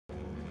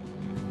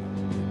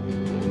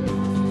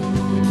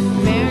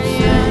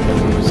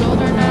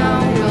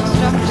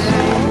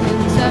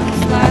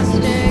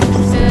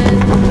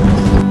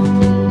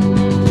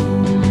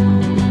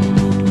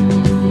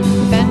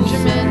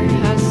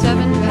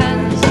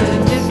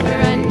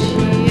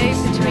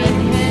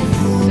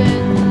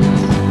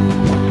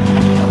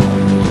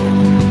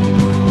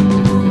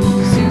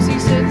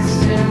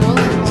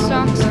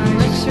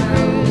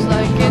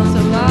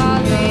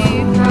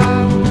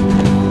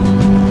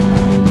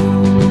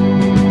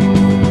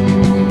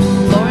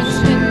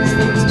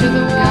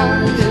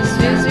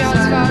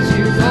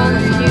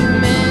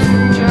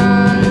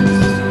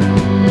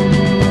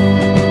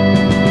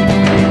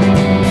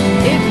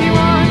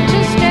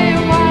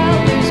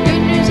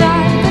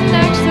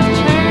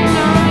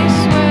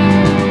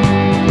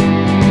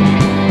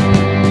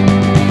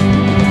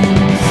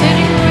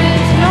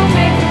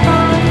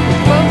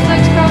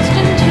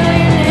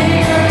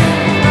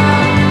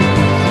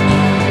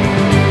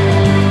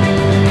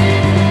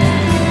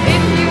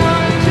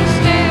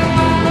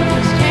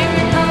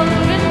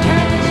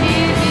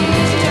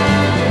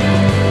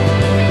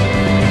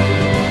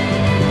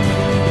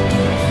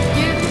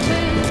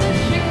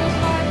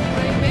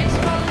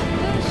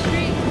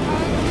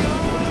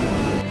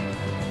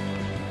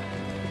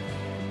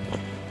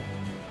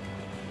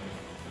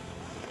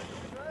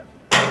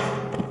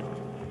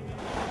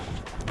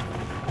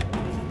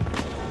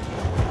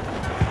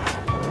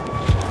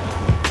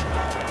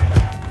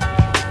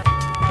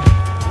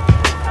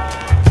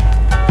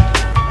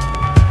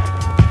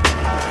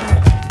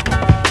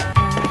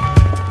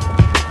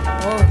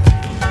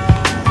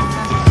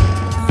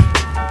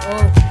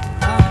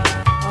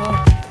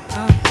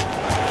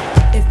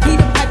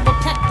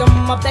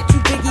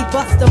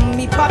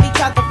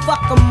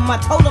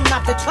told them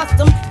not to trust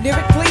them.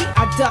 Lyrically,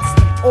 I dust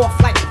them off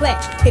like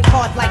pledge, hit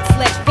hard like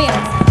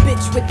sledgehammers.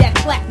 Bitch with that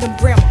platinum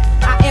grammar,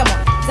 I am a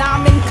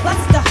diamond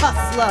cluster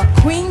hustler,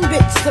 queen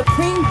bitch,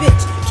 supreme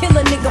bitch, kill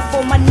a nigga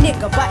for my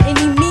nigga by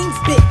any means,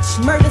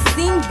 bitch. Murder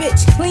scene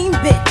bitch, clean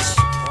bitch,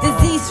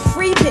 disease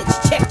free bitch.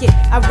 Check it,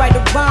 I write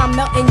a rhyme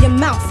melt in your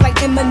mouth like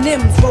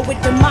M&M's. Roll with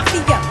the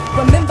mafia,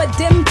 remember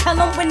them? Tell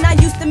them when I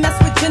used to mess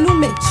with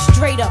gentlemen.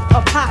 Straight up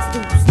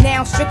apostles,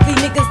 now strictly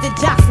niggas that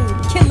jostle.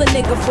 Kill a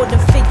nigga for the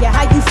figure,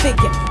 how you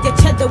figure? Your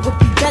cheddar would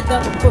be better,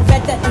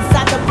 Beretta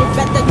inside the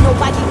Beretta.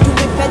 Nobody do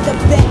it better,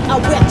 bet I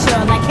wet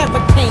ya like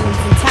hurricanes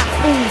and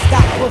typhoons.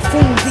 Got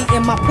buffoons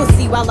eating my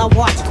pussy while I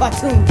watch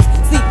cartoons.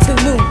 Sleep till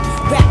noon,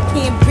 rap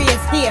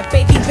Cambria's here,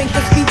 baby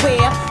drinkers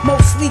beware.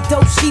 Mostly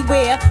dope she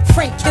wear.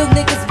 Frank kill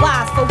niggas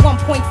wise for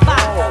 1.5.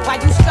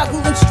 While you struggle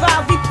and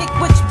strive, we pick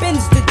which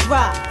bins to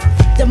drive.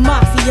 The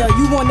mafia,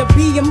 you wanna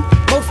be 'em?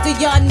 Most of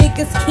y'all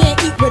niggas can't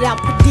eat without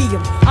per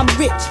diem. I'm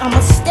rich, I'ma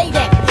stay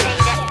that bitch.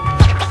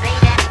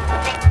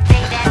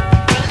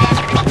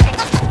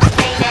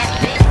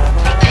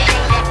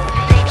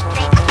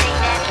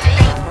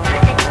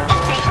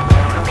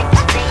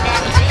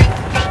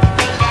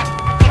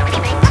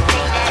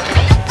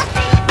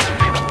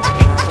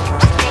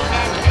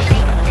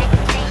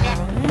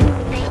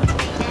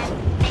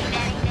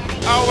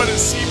 I wanna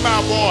see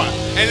my boy.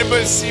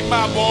 Anybody see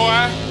my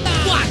boy?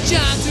 What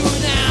John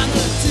doing on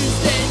a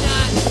Tuesday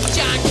night?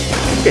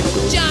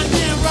 John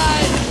can't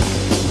write.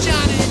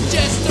 Johnny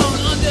just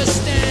don't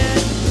understand.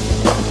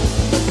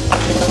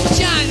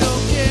 Johnny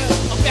don't care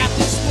about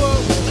this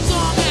world as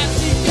long as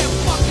he can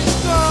fuck his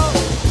girl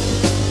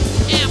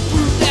and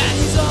prove that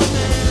he's a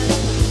man.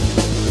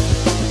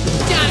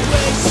 Johnny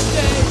waits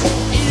stage,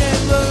 he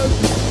ain't love.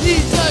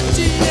 He's a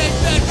teenage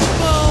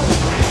vegetable.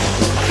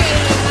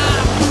 Getting out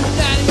to prove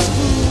that he's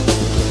cool.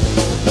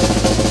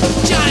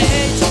 Johnny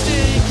hates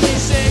things,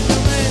 he's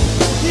ignorant.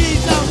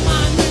 He's a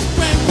mindless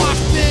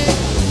brainwashed pig.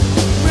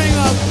 Ring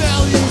a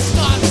bell, he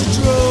starts to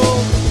drool.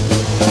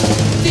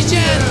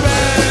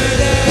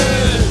 Degenerated,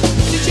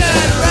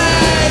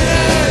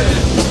 degenerated,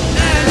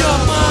 and your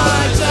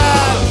mind's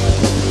out.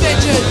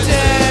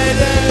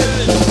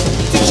 Vegetated,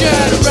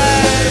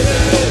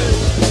 degenerated,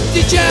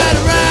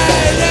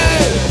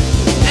 degenerated,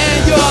 and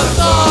your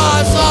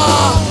thoughts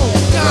are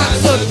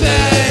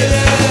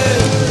constipated.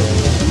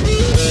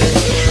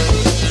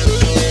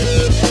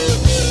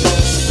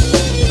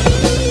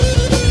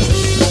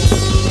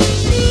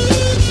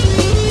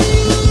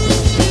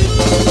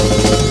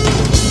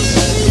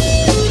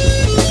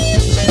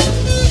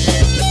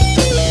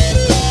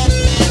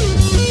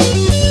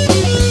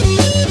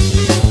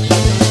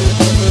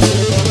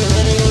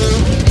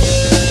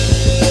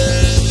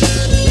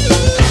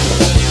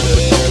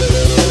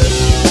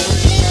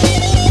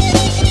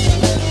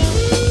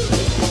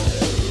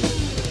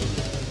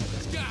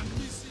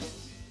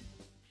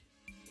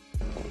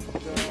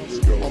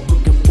 I'm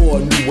looking for a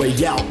new way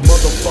out.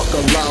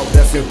 Motherfucker loud,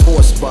 that's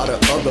enforced by the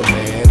other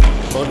man.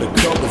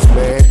 Undercovers,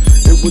 man.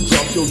 It would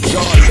drop your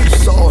jaw. You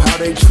saw how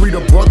they treat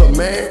a brother,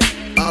 man.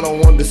 I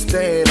don't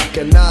understand. I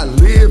cannot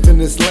live in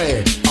this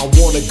land. I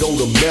wanna go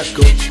to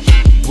Mecca,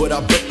 but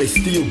I bet they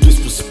still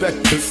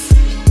disrespect us.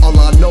 All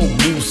I know,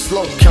 move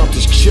slow, count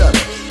this cheddar.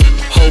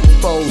 Hope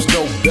foes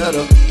know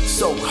better.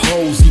 Soak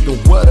hoes even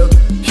wetter.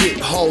 Hit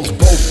hoes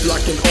both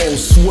like an old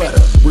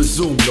sweater.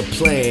 Resume the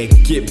plan,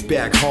 get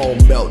back home,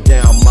 melt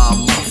down my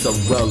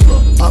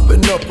mozzarella. I've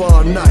been up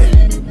all night,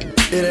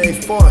 it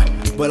ain't fun,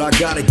 but I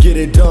gotta get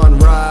it done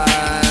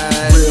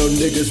right. Real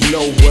niggas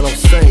know what I'm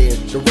saying,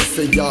 the rest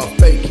of y'all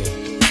faking.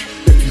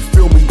 If you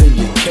feel me, then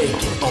you're caking.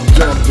 I'm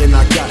young and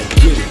I gotta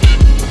get it.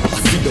 I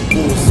see the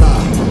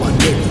bullseye, my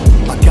nigga,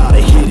 I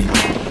gotta hit it.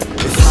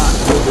 It's hot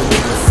living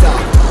in the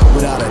South,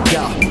 without a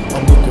doubt.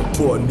 I'm looking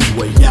for a new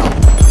way out.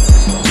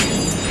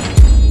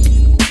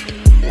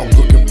 I'm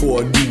looking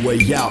for a new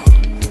way out.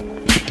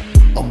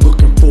 I'm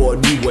looking for a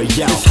new way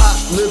out. It's hot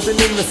living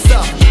in the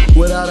South,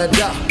 without a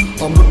doubt.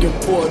 I'm looking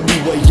for a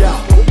new way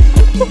out.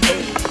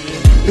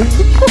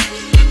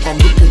 I'm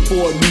looking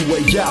for a new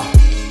way out.